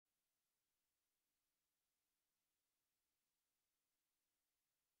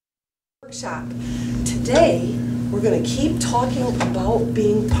Workshop. Today we're going to keep talking about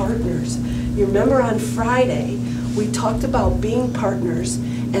being partners. You remember on Friday we talked about being partners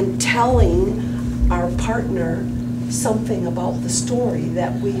and telling our partner something about the story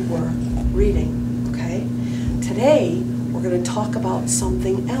that we were reading. Okay? Today we're going to talk about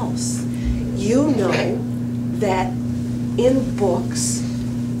something else. You know that in books,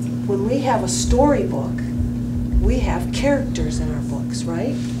 when we have a storybook, we have characters in our books,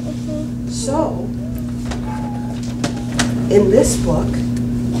 right? So, in this book,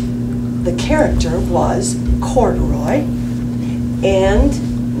 the character was Corduroy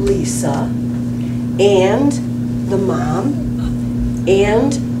and Lisa and the mom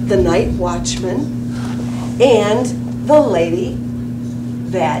and the night watchman and the lady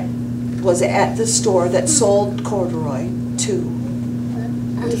that was at the store that sold corduroy to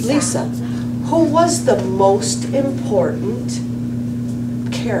Lisa. Who was the most important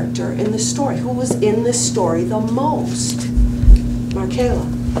character in the story? Who was in this story the most? Markayla.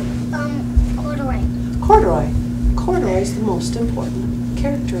 Corduroy. Corduroy. Corduroy is the most important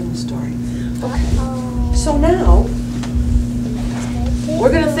character in the story. Okay. So now,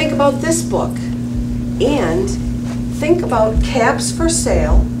 we're going to think about this book and think about Caps for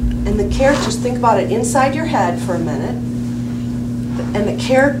Sale and the characters. Think about it inside your head for a minute. And the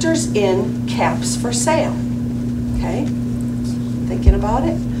characters in Caps for Sale. Okay? Thinking about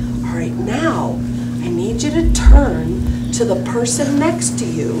it? All right, now I need you to turn to the person next to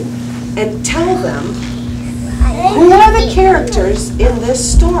you and tell them who are the characters in this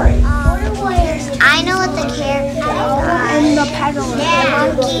story. I know what the characters are. And the peddler.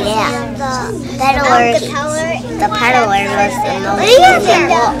 Yeah. The peddler. The peddler was the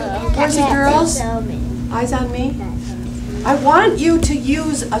most. Boys and girls, eyes on me. I want you to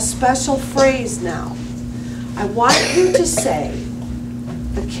use a special phrase now. I want you to say,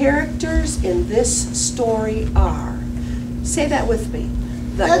 the characters in this story are. Say that with me.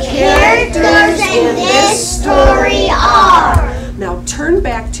 The characters in this story are. Now turn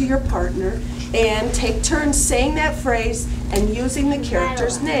back to your partner and take turns saying that phrase and using the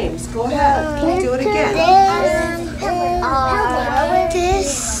characters' names. Go ahead. Do it again.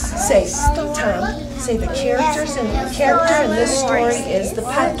 Say, Tom. Say the characters and the character in this story is the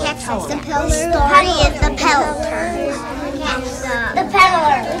peddler. Tell them. The story is the peddler. The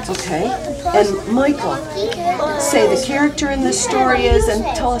peddler. Okay. And Michael, say the character in this story is, and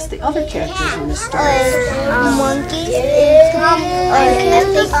tell us the other characters in this story. Monkey. I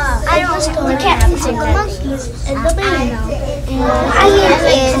don't know. The captain's the monkeys. And the baby.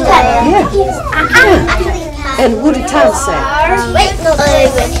 And what did Tom say?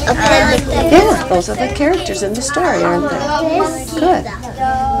 Yeah, those are the characters in the story, aren't they? Good.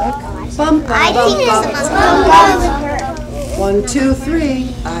 Bum, bum, bum, bum. 1, 2,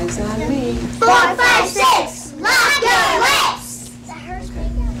 3. Eyes on me. 4, 5, 6. Lock your lips.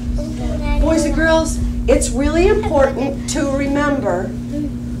 Boys and girls, it's really important to remember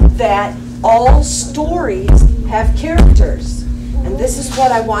that all stories have characters. And this is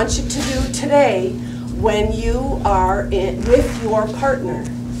what I want you to do today when you are with your partner.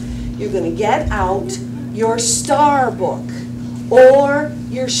 You're going to get out your star book or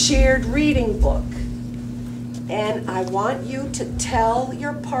your shared reading book. And I want you to tell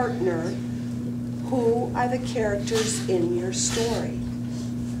your partner who are the characters in your story.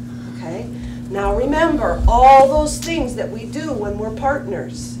 Okay? Now remember, all those things that we do when we're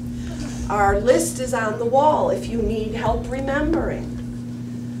partners. Our list is on the wall if you need help remembering.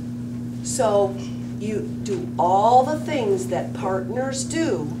 So you do all the things that partners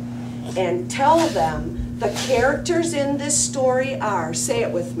do and tell them the characters in this story are. Say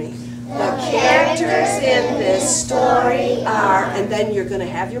it with me. The characters in this story are. And then you're going to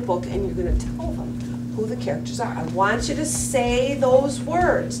have your book and you're going to tell them who the characters are. I want you to say those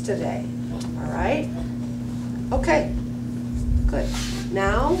words today. All right? Okay. Good.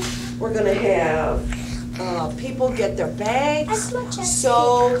 Now we're going to have people get their bags.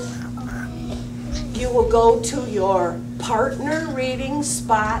 So you will go to your partner reading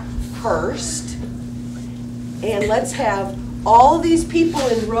spot first. And let's have all these people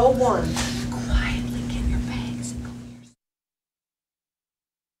in row 1